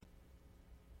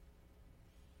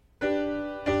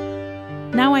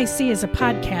Now I See is a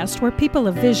podcast where people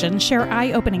of vision share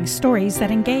eye-opening stories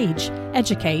that engage,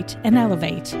 educate, and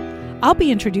elevate. I'll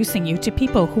be introducing you to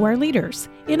people who are leaders,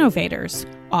 innovators,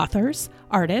 authors,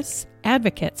 artists,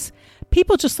 advocates,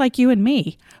 people just like you and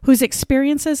me, whose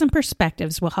experiences and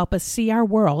perspectives will help us see our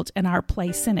world and our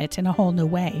place in it in a whole new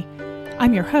way.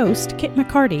 I'm your host, Kit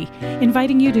McCarty,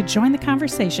 inviting you to join the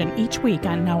conversation each week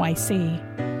on Now I See.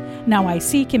 Now I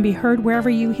See can be heard wherever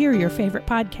you hear your favorite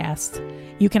podcasts.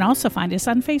 You can also find us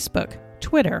on Facebook,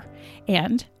 Twitter,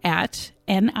 and at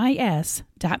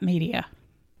nis.media.